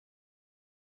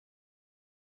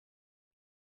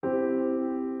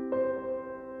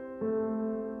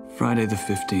Friday the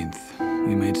 15th,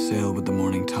 we made sail with the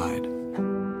morning tide.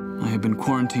 I had been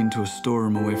quarantined to a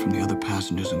storeroom away from the other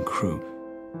passengers and crew.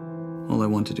 All I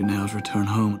want to do now is return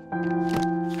home.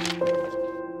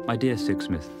 My dear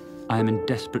Sixsmith, I am in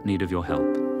desperate need of your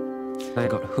help. I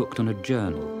got hooked on a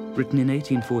journal written in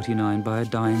 1849 by a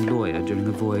dying lawyer during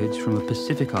a voyage from a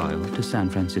Pacific isle to San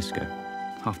Francisco.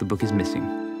 Half the book is missing.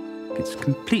 It's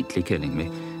completely killing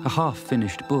me. A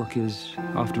half-finished book is,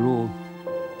 after all,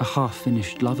 a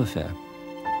half-finished love affair.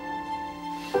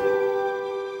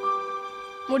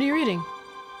 What are you reading?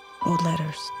 Old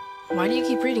letters. Why do you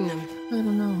keep reading them? I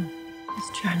don't know.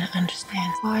 Just trying to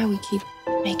understand why we keep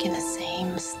making the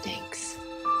same mistakes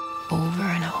over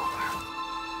and over.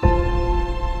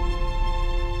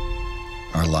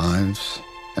 Our lives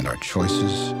and our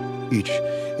choices, each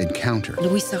encounter,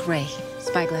 Louis Ray,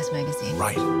 Spyglass Magazine.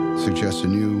 right, suggests a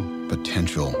new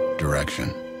potential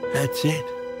direction. That's it.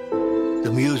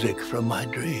 The music from my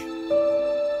dream.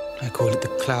 I call it the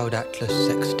Cloud Atlas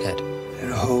Sextet.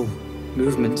 At home.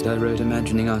 Movements I wrote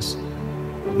imagining us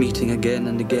meeting again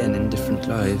and again in different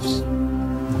lives,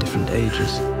 in different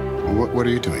ages. What are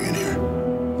you doing in here?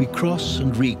 We cross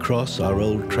and recross our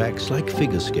old tracks like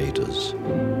figure skaters.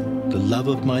 The love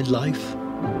of my life,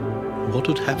 what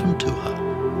had happened to her?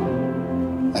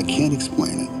 I can't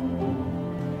explain it.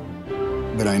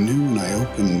 But I knew when I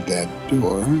opened that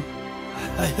door,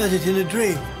 I heard it in a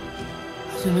dream.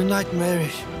 I was in a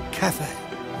nightmarish cafe,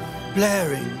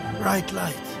 blaring bright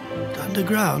lights,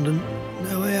 underground and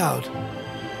no way out.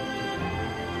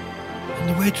 And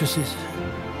the waitresses,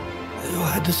 they all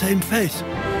had the same face.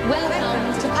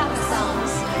 Welcome to Pop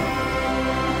Songs.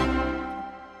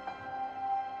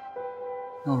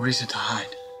 No reason to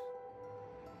hide.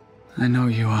 I know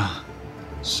you,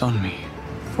 saw me.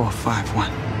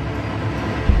 451.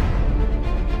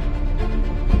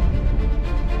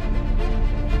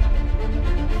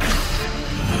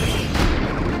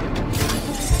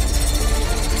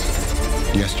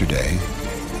 yesterday,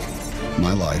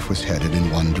 my life was headed in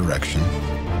one direction.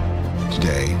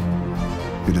 Today,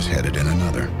 it is headed in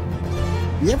another.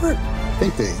 You ever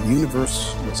think the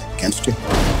universe was against you?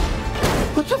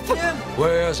 What the fuck?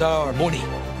 Where's our money?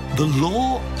 The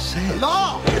law says...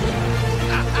 Law!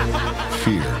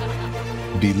 Fear,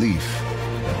 belief,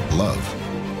 love,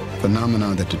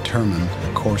 phenomena that determine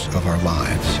the course of our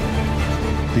lives.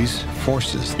 These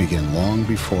forces begin long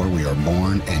before we are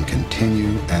born and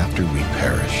continue after we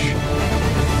perish.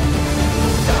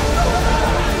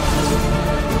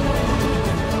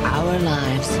 Our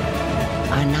lives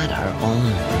are not our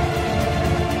own.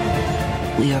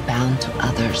 We are bound to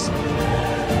others,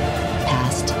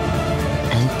 past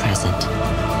and present.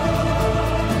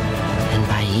 And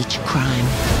by each crime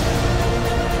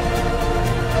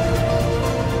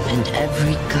and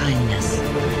every kindness,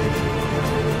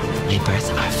 we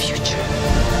birth our future.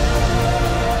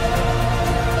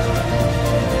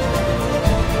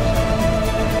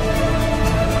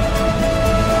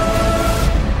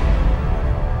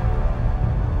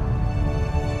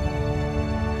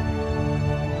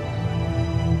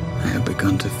 I have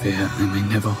begun to fear I may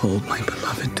never hold my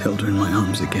beloved Tilda in my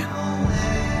arms again.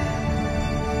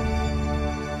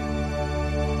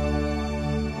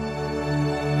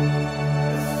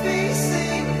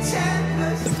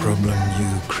 The problem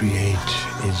you create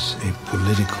is a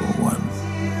political one.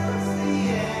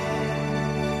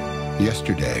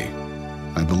 Yesterday,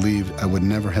 I believed I would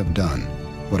never have done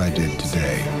what I did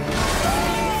today.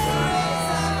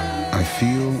 I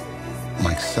feel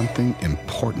like something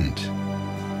important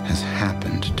has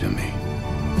happened to me.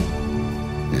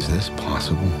 Is this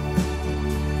possible?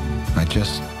 I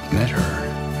just met her,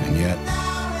 and yet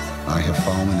I have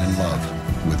fallen in love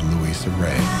with Louisa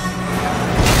Ray.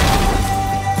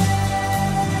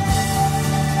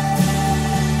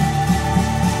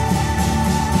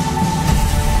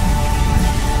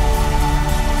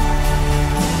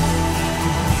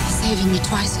 Saving me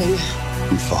twice, Hugh.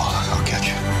 You fall, I'll catch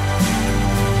you.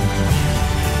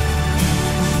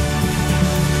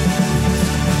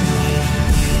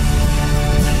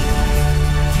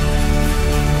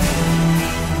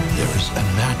 There is a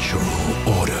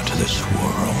natural order to this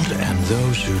world, and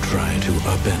those who try to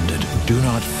upend it do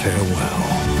not fare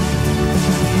well.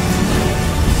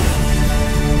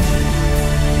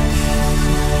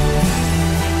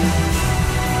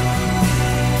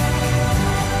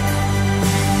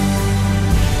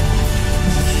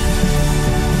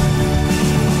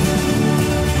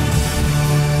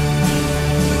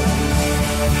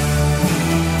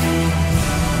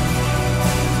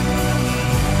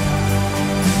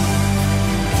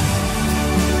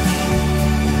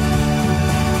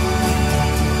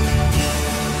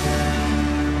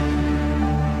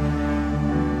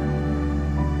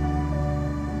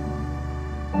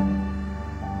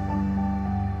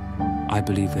 I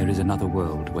believe there is another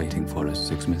world waiting for us,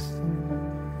 Sixsmith.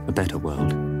 A better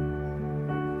world.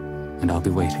 And I'll be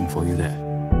waiting for you there.